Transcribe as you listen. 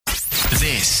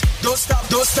This don't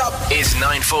stop is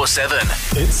 947.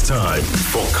 It's time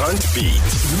for Can't Beat.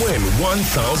 Win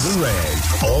 1,000 Rand.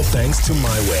 All thanks to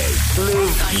My Way.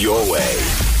 Live your way.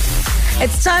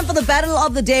 It's time for the battle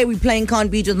of the day. We're playing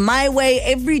Can't Beat with My Way.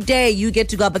 Every day you get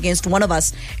to go up against one of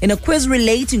us in a quiz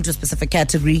relating to a specific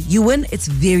category. You win, it's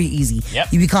very easy.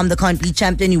 Yep. You become the Can't Beat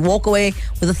champion. You walk away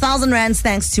with 1,000 rands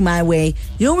thanks to My Way.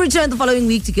 You'll return the following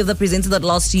week to give the presenter that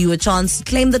lost to you a chance to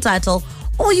claim the title,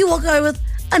 or you walk away with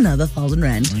another 1,000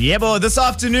 rand. Yeah, boy, this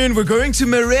afternoon we're going to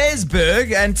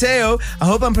Mareesburg. And Teo, I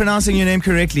hope I'm pronouncing your name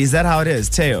correctly. Is that how it is,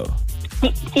 Teo?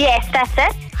 Yes, that's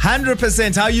it.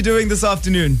 100%. How are you doing this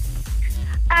afternoon?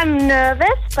 I'm nervous,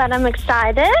 but I'm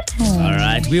excited. All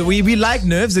right. We like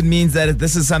nerves. It means that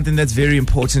this is something that's very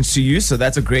important to you, so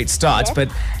that's a great start. Yes. But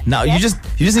now you just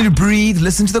need to breathe,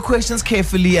 listen to the questions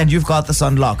carefully, and you've got this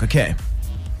on lock, okay?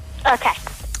 Okay.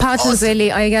 Pouches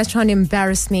early. Are you guys trying to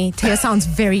embarrass me? Teo sounds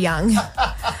very young.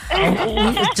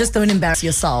 Just don't embarrass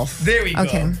yourself. There we go.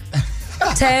 Okay.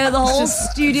 Teo, the whole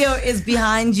studio is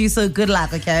behind you, so good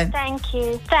luck, okay? Thank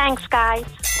you. Thanks, guys.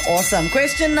 Awesome.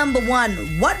 Question number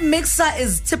 1. What mixer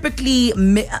is typically...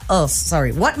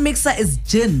 What mixer is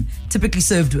gin typically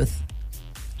served with?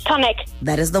 Tonic.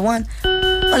 That is the one.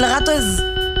 Lerato is...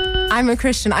 I'm a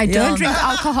Christian. I don't Yeah. drink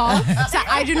alcohol, so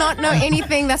I do not know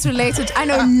anything that's related. I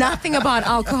know nothing about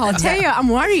alcohol. Teo, I'm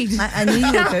worried. I knew you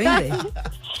were going there.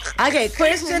 Okay,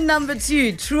 question number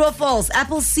 2. True or false?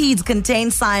 Apple seeds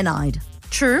contain cyanide.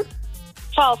 True.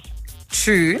 False.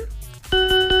 True.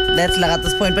 That's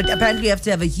Lerato's point, but apparently you have to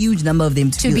have a huge number of them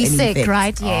to To feel be any sick, effect.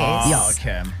 right? Yes. Yeah.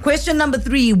 Okay. Question number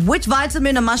 3. Which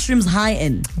vitamin are mushrooms high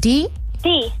in? D.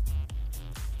 D.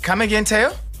 Come again,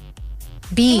 Teo?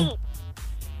 B.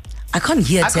 I can't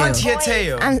hear I Teo. can't hear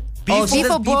Teo. And Oh, B she for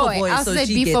said B for boy. boy, I also so said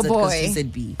she B gets for it 'cause boy. she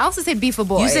said B. I also said B for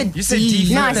boy. You said You said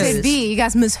D No, I first. said B. You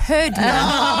guys misheard me.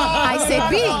 I said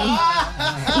B.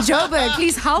 Joburg,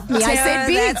 please help me. I said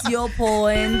B. That's your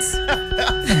point.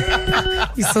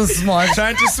 You're so smart.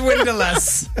 Trying to swindle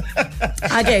us.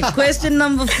 Okay, question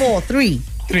number 4. 3.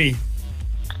 3.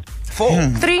 4.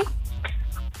 3.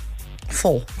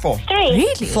 4. 4. 3.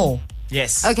 Really? 4.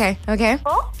 Yes. Okay. 4.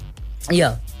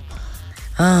 Yeah.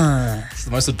 It's the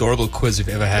most adorable quiz we've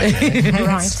ever had. Right.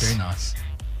 It's very nice.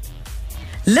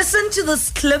 Listen to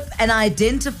this clip and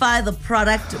identify the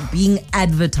product being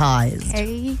advertised.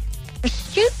 Okay.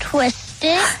 You twist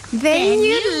it. Then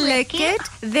you lick it.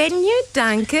 Then you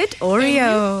dunk it.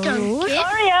 Oreo.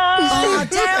 Oreo. Oh,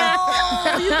 Daryl!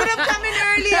 You could have come in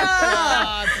earlier.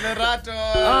 Lerato.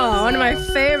 Oh, one of my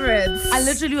favorites. I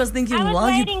literally was thinking, I was well,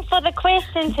 you... waiting for the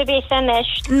question to be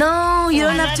finished. No, you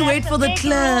don't have to wait for the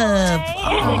clip.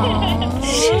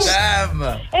 Damn.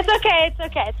 It's okay.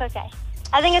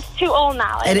 I think it's 2-2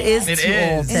 now. It is It too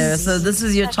old, is. Sarah, so this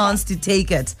is your chance to take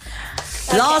it.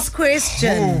 Last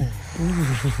question.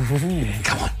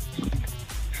 Come on.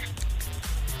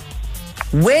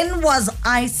 When was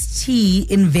iced tea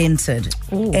invented?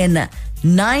 In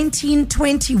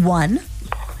 1921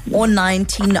 or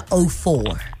 1904?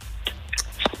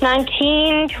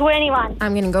 1921.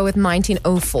 I'm going to go with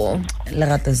 1904.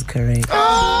 Lerato's correct.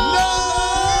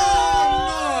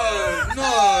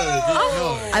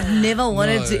 I've never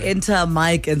wanted to enter a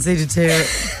mic and say to Tara,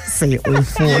 say 04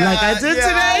 like I did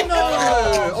today.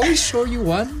 Are we sure you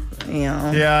won?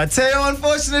 Yeah. Yeah, Teo,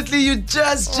 unfortunately, you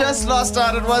just lost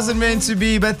out. It wasn't meant to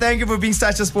be. But thank you for being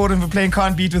such a sport and for playing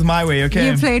Can't Beat with My Way,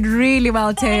 okay? You played really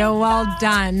well, Teo. Well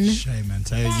done. Shame, man.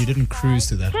 Teo, you didn't cruise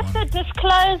to that Just one. a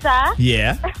disclosure.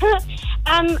 Yeah.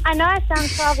 I know I sound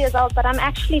 12 years old, but I'm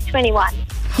actually 21.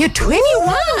 You're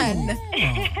 21.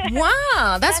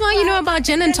 Wow. That's why you know about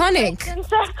gin and tonic. And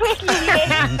so quickly,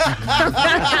 yes.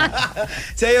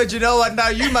 Teo, do you know what? Now,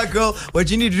 you, my girl, what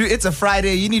you need to do, it's a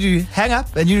Friday. You need to hang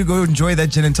up and you need to go enjoy that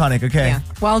gin and tonic, okay? Yeah.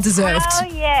 Well deserved. Oh,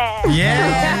 yeah.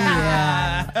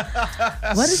 Yeah.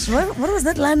 What was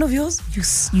that line of yours?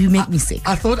 You make me sick.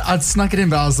 I thought I'd snuck it in,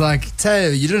 but I was like, Teo,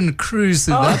 you didn't cruise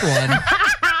to that one.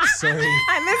 Sorry.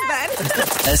 I missed that.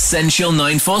 Essential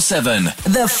 947.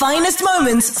 The finest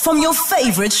moments from your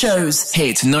favorite shows.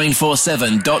 Hit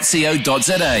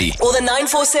 947.co.za. Or the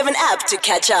 947 app to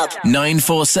catch up.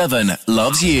 947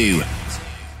 loves you.